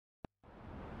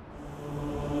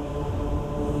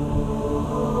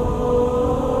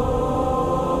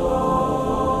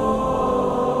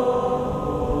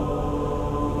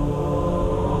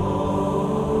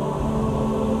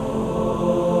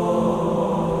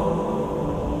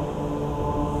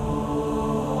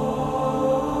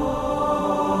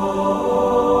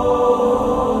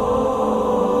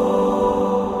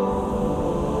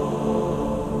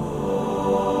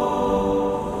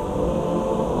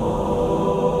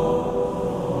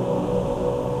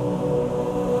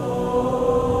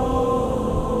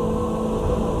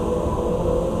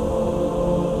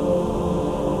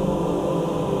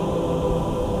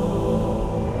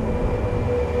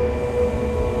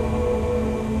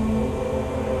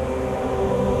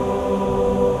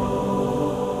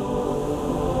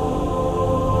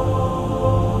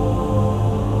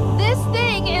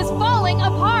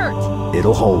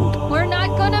It'll hold. We're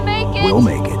not gonna make it! We'll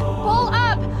make it. Pull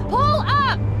up! Pull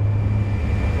up!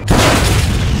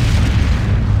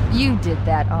 You did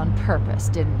that on purpose,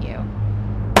 didn't you?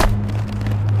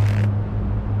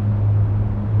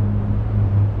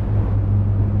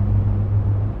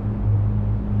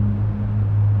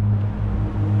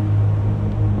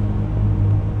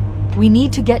 We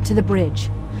need to get to the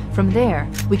bridge. From there,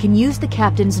 we can use the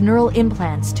captain's neural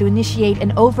implants to initiate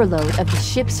an overload of the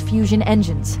ship's fusion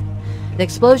engines. The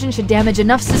explosion should damage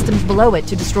enough systems below it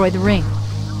to destroy the ring.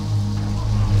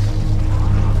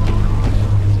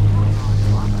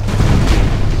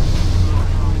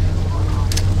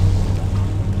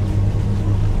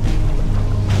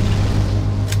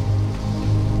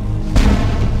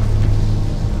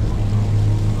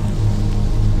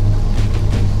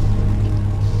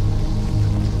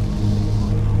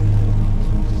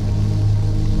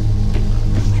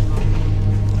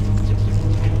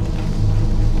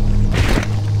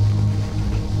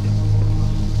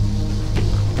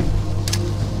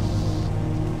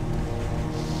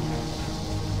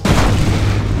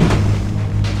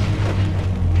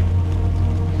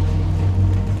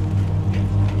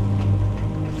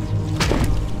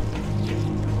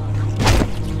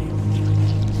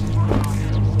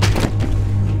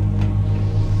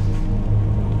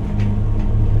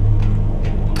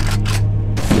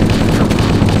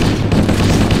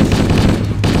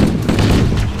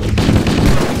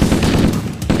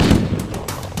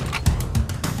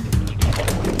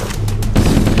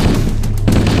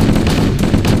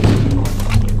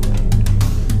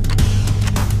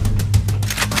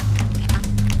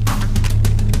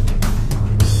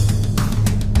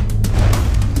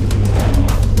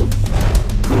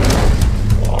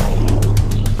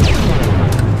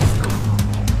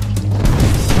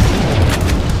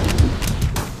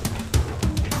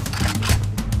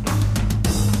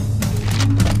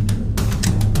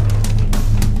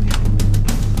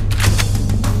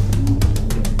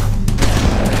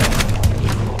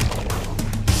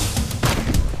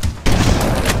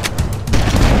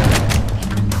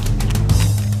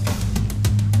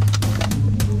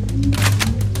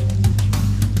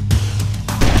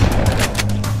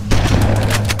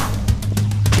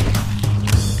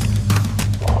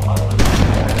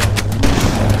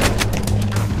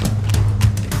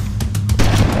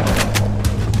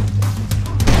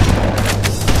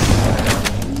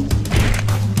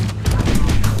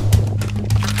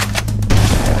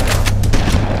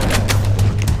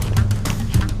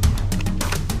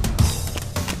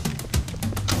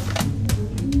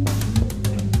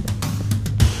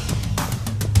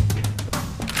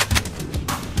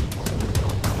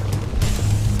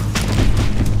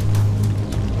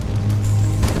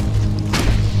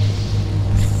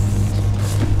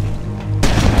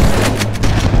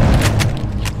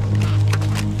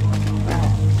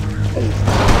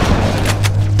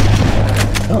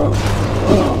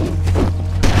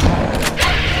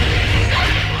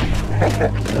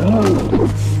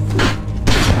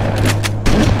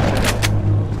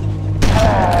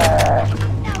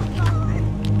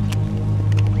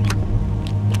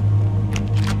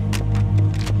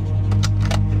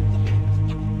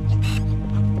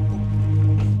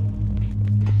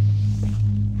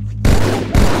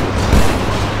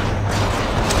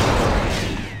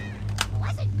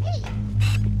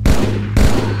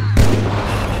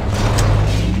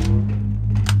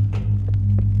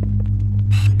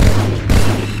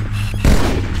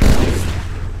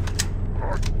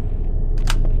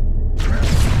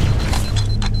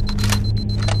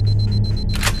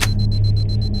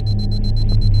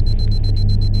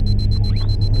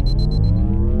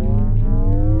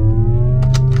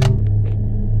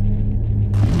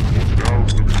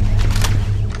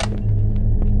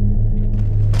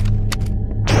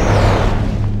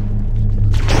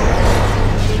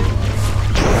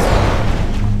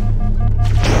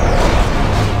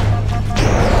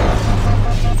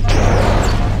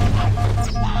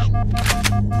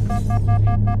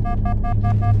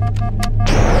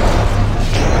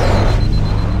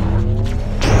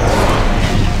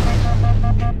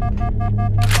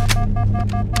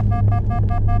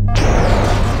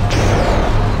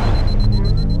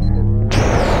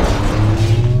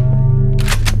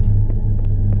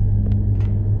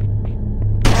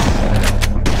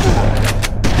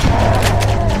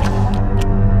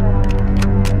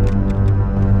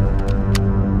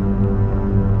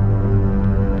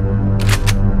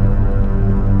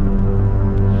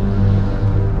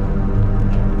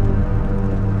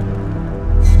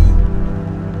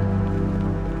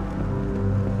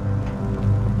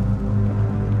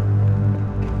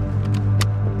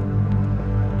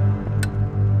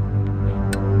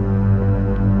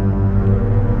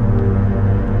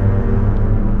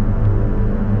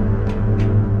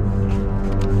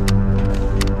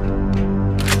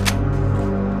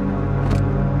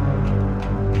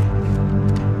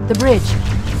 The bridge.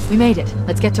 We made it.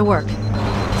 Let's get to work.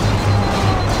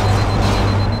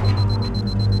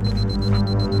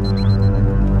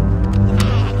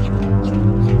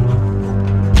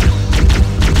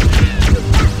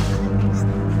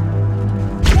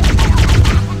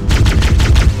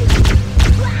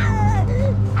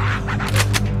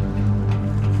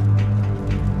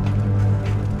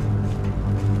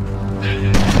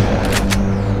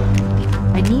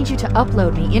 I need you to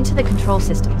upload me into the control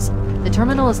systems. The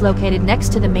terminal is located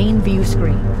next to the main view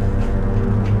screen.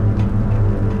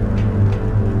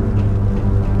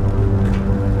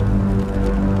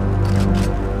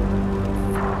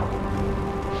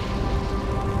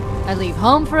 I leave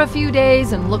home for a few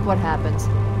days and look what happens.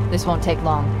 This won't take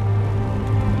long.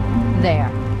 There.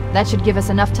 That should give us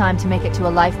enough time to make it to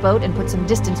a lifeboat and put some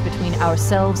distance between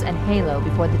ourselves and Halo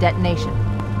before the detonation.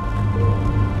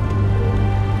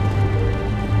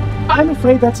 I'm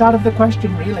afraid that's out of the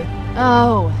question, really.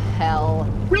 Oh, hell.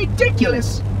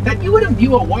 Ridiculous! That you would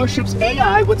imbue a warship's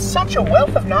AI with such a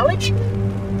wealth of knowledge?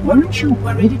 Weren't you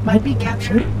worried it might be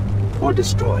captured? Or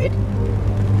destroyed?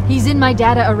 He's in my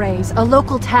data arrays, a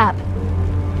local tab.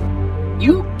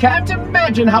 You can't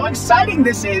imagine how exciting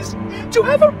this is! To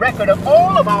have a record of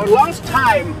all of our lost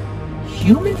time!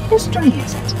 Human history,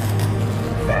 is it?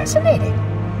 Fascinating.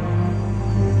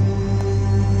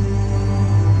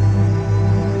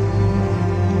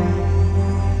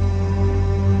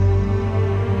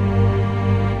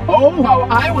 Oh, how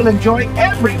I will enjoy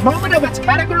every moment of its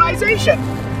categorization!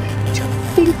 To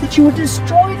think that you would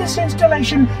destroy this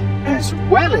installation as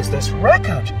well as this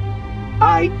record!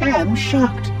 I am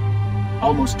shocked.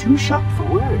 Almost too shocked for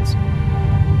words.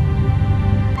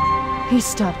 He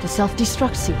stopped the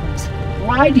self-destruct sequence.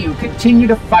 Why do you continue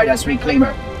to fight us,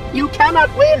 Reclaimer? You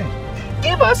cannot win!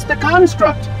 Give us the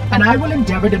construct, and I will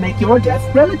endeavor to make your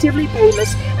death relatively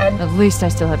painless and... At least I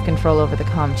still have control over the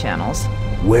comm channels.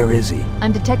 Where is he?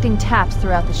 I'm detecting taps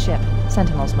throughout the ship.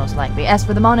 Sentinels, most likely. As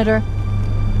for the monitor...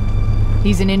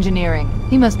 He's in engineering.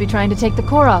 He must be trying to take the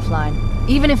core offline.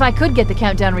 Even if I could get the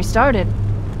countdown restarted,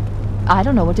 I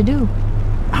don't know what to do.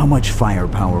 How much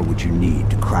firepower would you need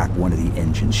to crack one of the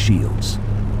engine's shields?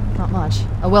 Not much.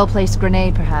 A well-placed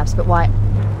grenade, perhaps, but why...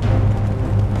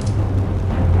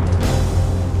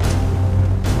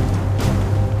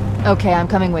 Okay, I'm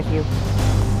coming with you.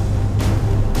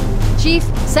 Chief,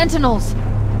 Sentinels!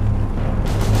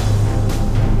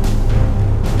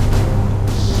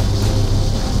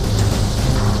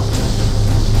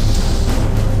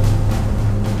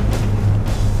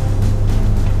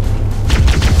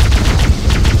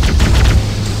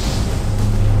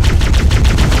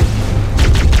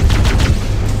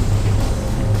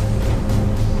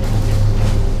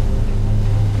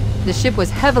 The ship was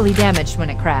heavily damaged when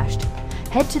it crashed.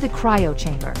 Head to the cryo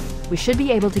chamber. We should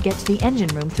be able to get to the engine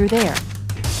room through there.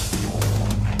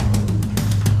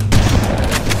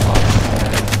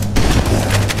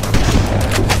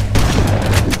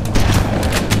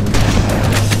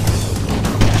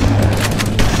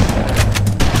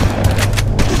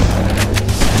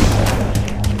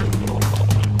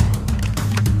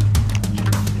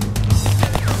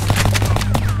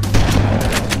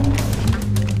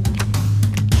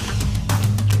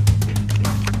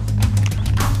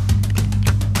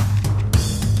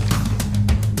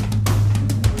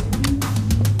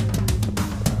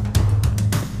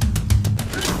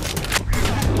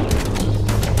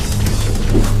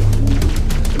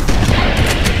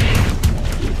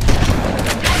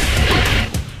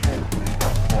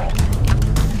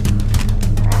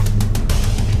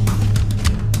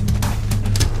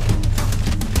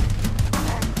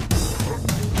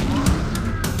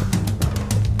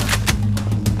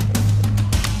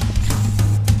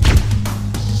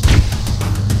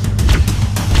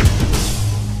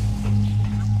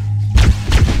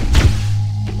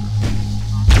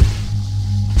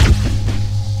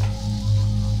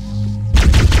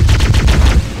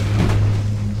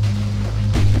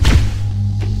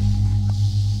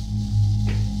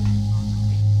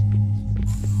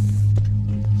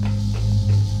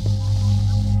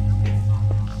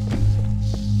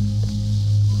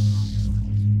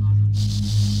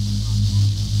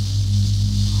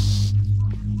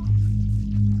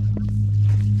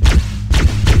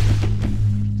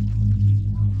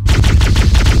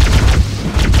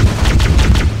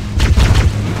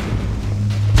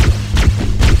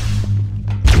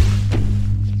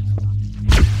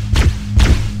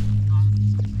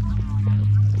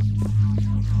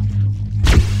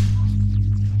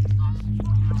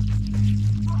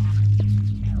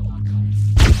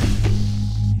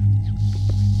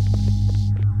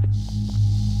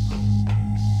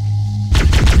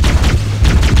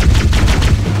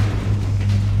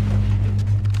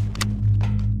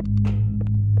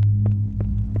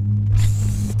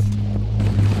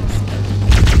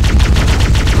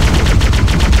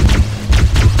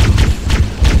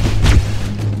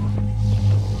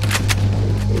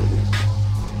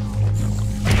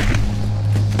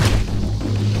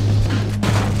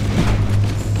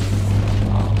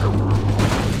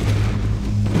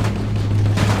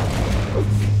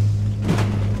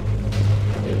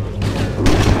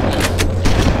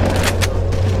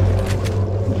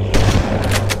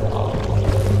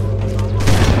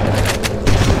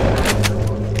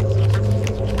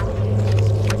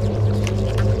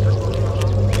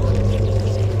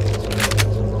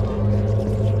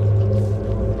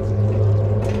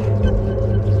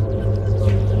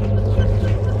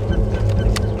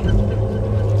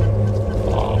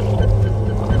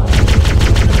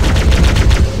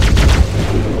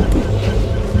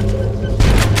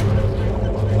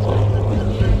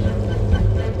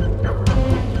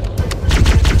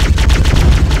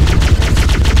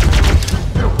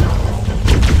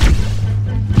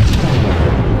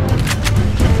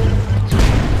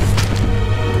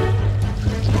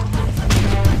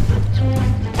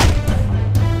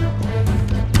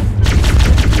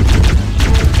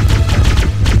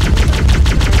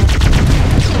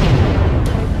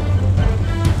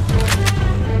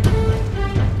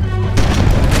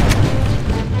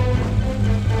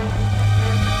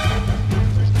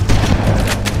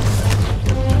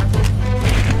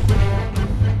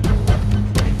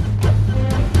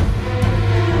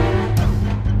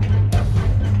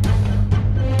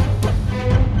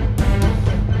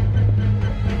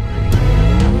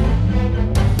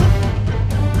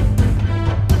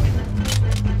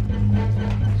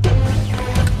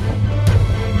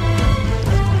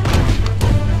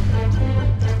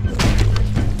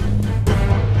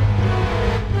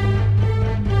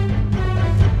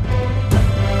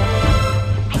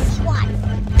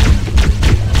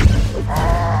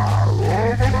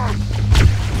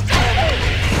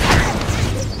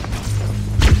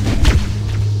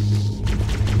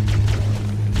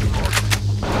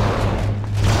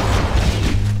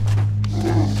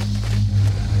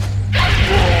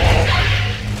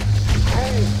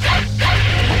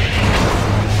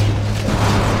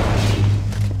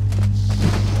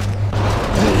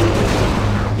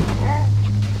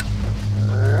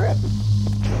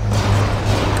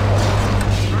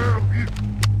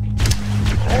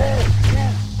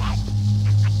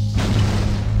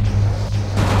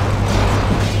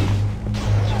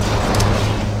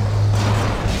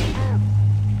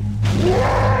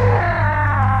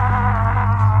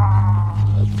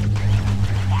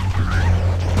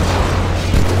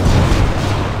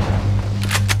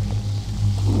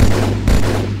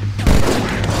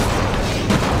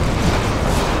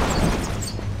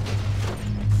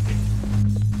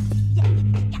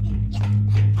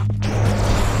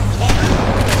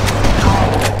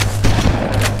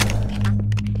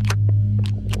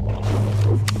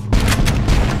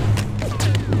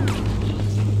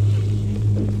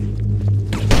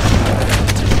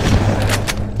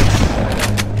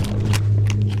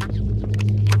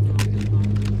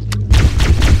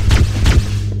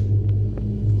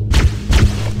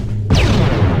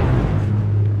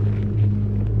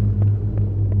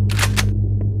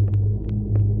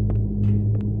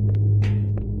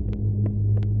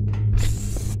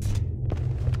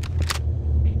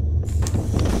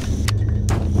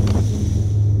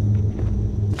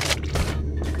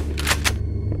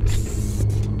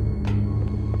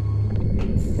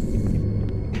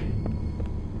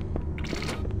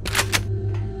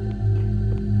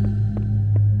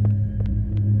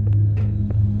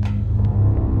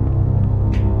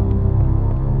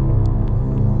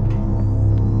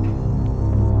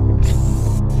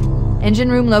 Engine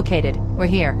room located. We're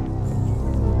here.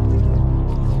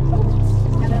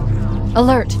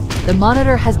 Alert! The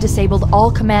monitor has disabled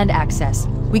all command access.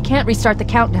 We can't restart the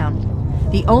countdown.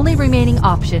 The only remaining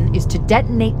option is to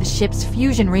detonate the ship's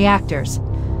fusion reactors.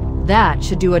 That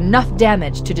should do enough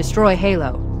damage to destroy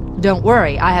Halo. Don't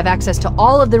worry, I have access to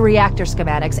all of the reactor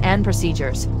schematics and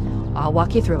procedures. I'll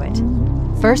walk you through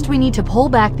it. First, we need to pull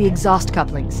back the exhaust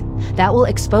couplings. That will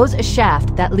expose a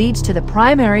shaft that leads to the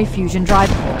primary fusion drive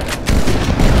core.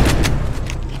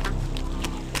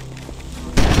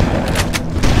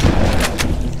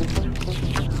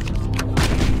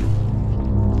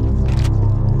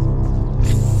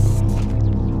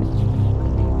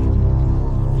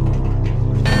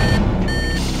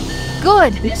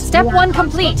 Good! Step 1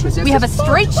 complete! We have a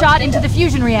straight shot into the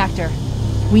fusion reactor.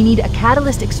 We need a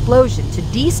catalyst explosion to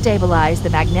destabilize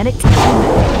the magnetic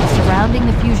containment surrounding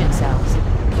the fusion cells.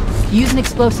 Use an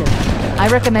explosive. I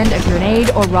recommend a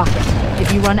grenade or rocket.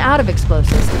 If you run out of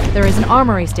explosives, there is an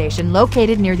armory station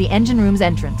located near the engine room's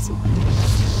entrance.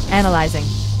 Analyzing.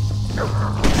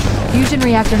 Fusion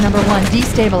reactor number 1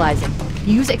 destabilizing.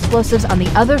 Use explosives on the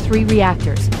other 3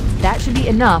 reactors. That should be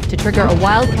enough to trigger a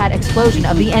wildcat explosion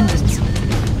of the engines.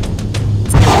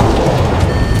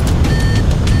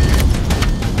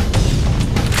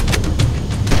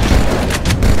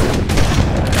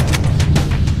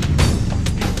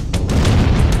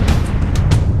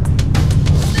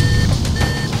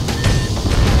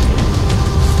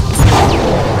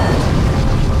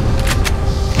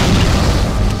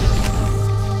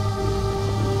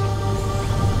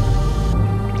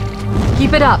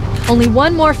 Keep it up. Only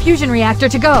one more fusion reactor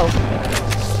to go. We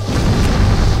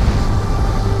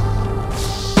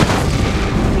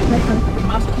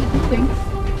must keep moving.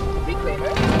 Be clear.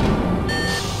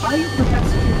 Are you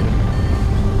perhaps...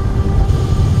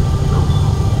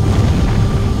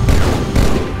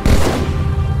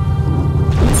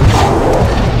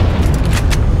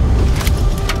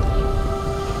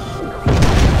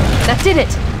 That did it!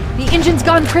 The engine's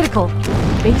gone critical.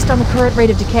 Based on the current rate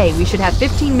of decay, we should have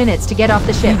 15 minutes to get off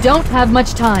the ship. We don't have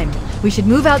much time. We should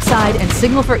move outside and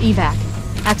signal for evac.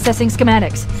 Accessing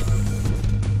schematics.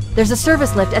 There's a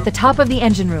service lift at the top of the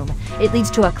engine room. It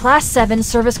leads to a Class 7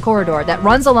 service corridor that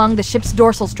runs along the ship's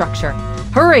dorsal structure.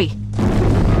 Hurry!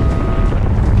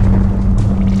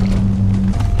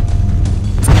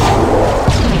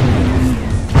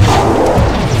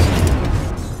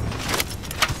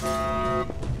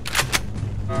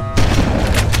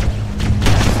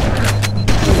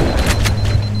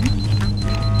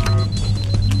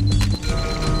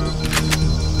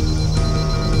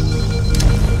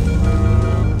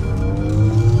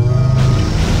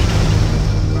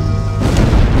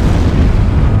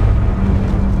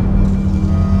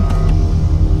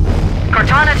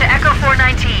 Cortana to Echo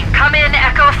 419. Come in,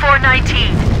 Echo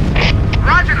 419.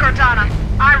 Roger, Cortana.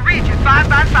 I read you 5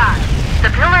 by 5.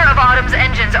 The Pillar of Autumn's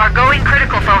engines are going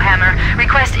critical, Fohammer.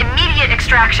 Request immediate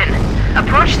extraction.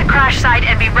 Approach the crash site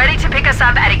and be ready to pick us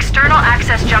up at External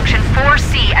Access Junction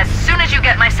 4C as soon as you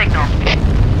get my signal.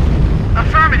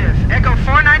 Affirmative. Echo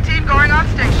 419 going on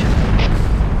station.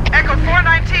 Echo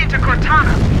 419 to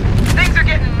Cortana. Things are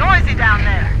getting noisy down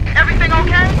there. Everything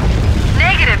okay?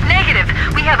 Negative.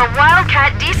 We have a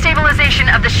wildcat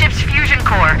destabilization of the ship's fusion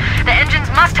core. The engines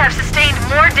must have sustained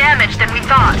more damage than we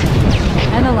thought.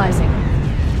 Analyzing.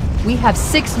 We have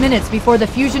 6 minutes before the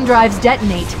fusion drives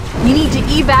detonate. We need to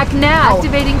evac now!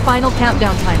 Activating final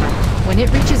countdown timer. When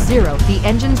it reaches 0, the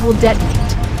engines will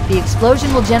detonate. The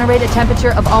explosion will generate a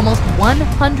temperature of almost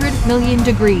 100 million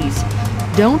degrees.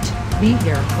 Don't be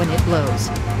here when it blows.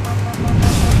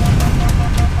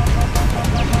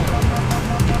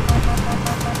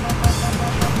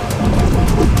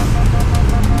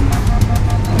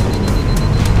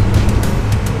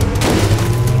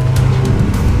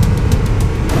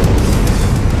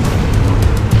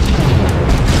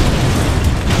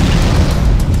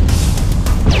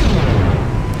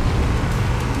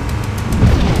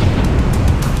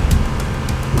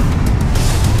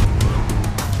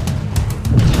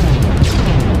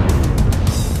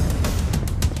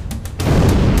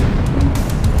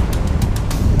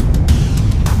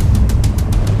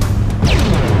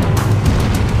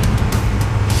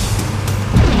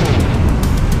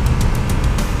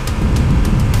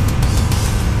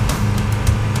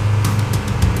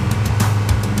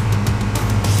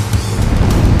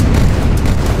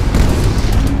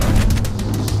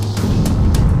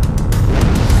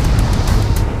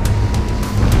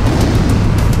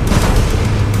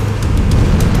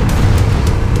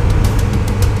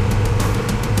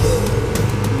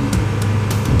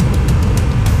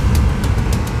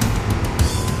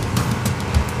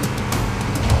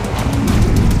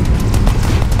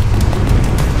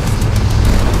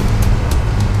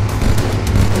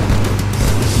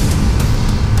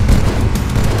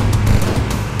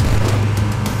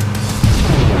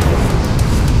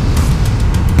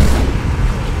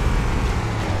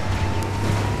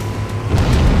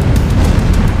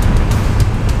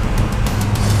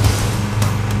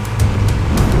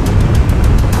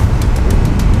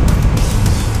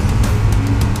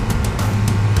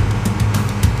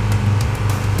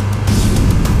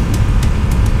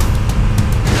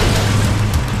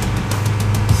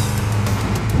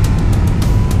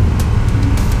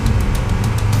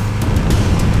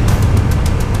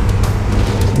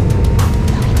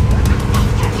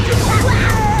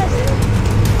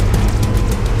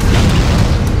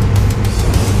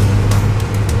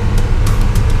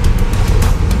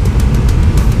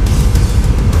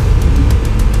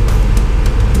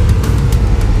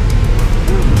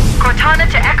 Cortana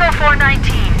to Echo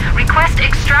 419. Request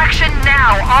extraction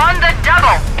now, on the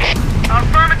double.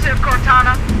 Affirmative,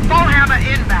 Cortana. Foehammer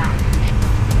inbound.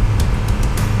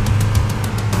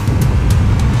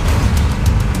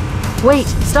 Wait,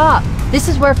 stop! This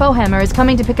is where Foehammer is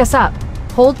coming to pick us up.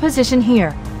 Hold position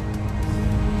here.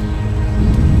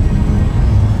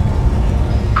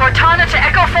 Cortana to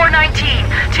Echo 419.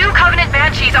 2 Covenant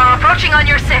Banshees are approaching on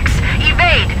your 6.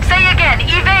 Evade. Say again,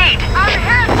 evade. I'm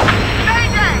hit!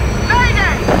 Mayday!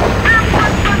 Mayday!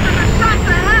 Airport buses are shot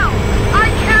to hell! I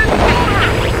can't hold her!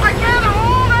 I can't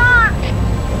hold her!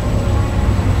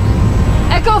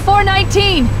 Echo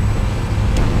 419!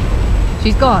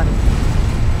 She's gone.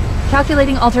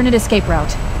 Calculating alternate escape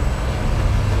route.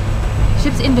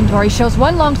 Ship's inventory shows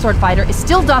 1 longsword fighter is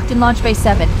still docked in Launch Bay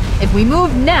 7. If we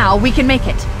move now, we can make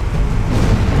it.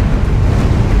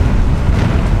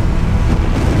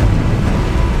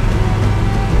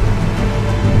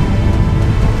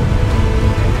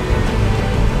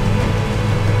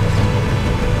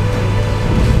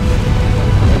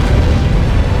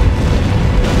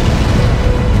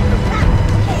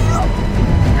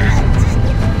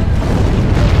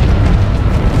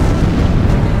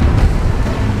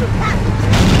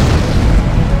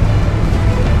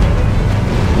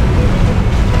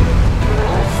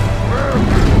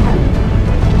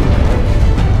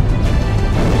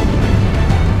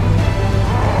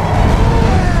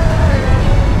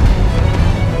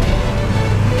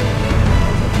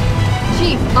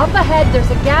 Up ahead,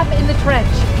 there's a gap in the trench.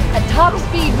 At top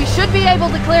speed, we should be able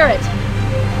to clear it.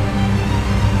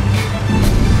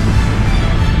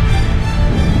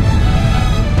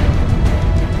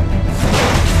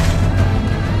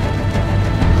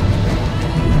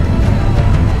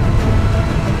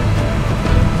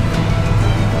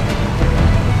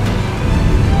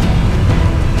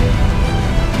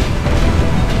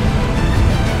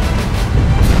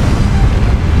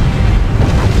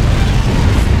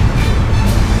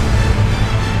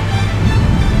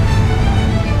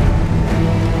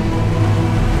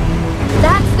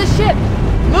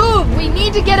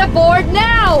 To get aboard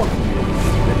now!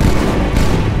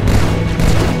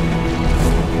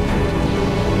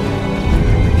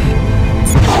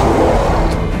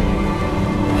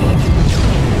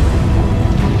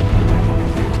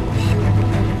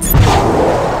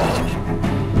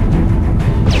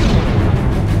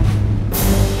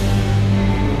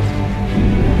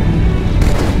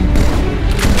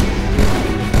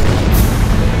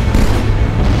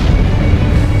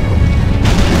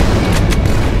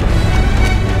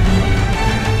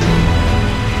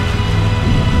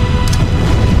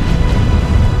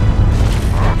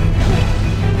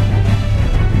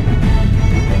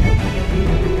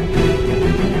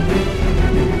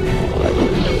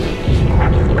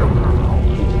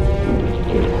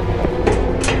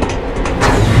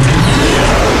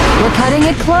 Cutting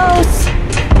it close.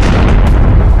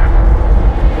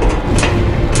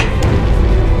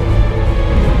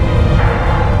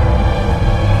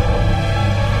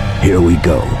 Here we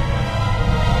go.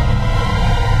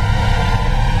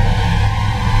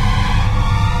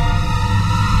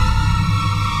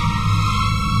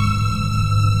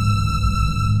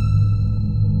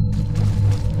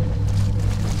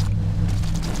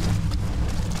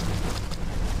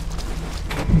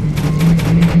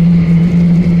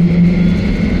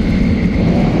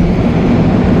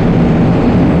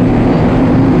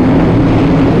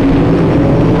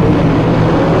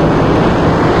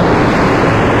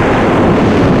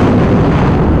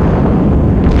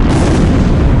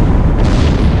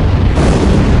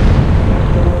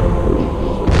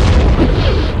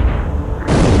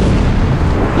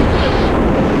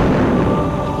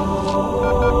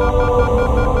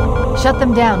 Shut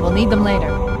them down. We'll need them later.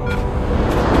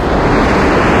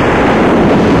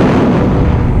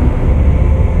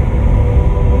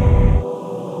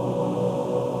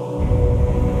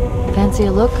 Fancy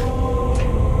a look?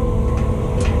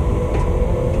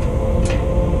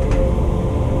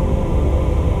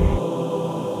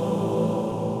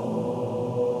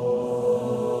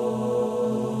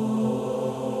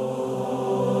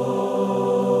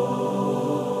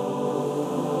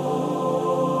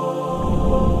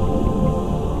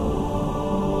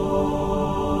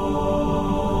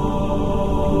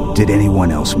 Did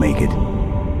anyone else make it?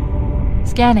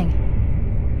 Scanning.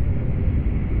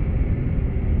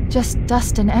 Just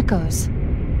dust and echoes.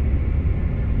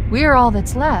 We're all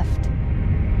that's left.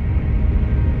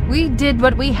 We did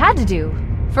what we had to do.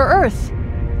 For Earth.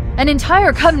 An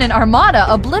entire Covenant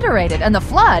armada obliterated, and the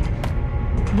Flood.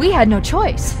 We had no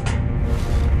choice.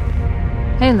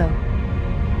 Halo.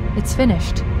 It's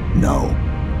finished. No.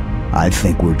 I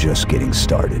think we're just getting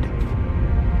started.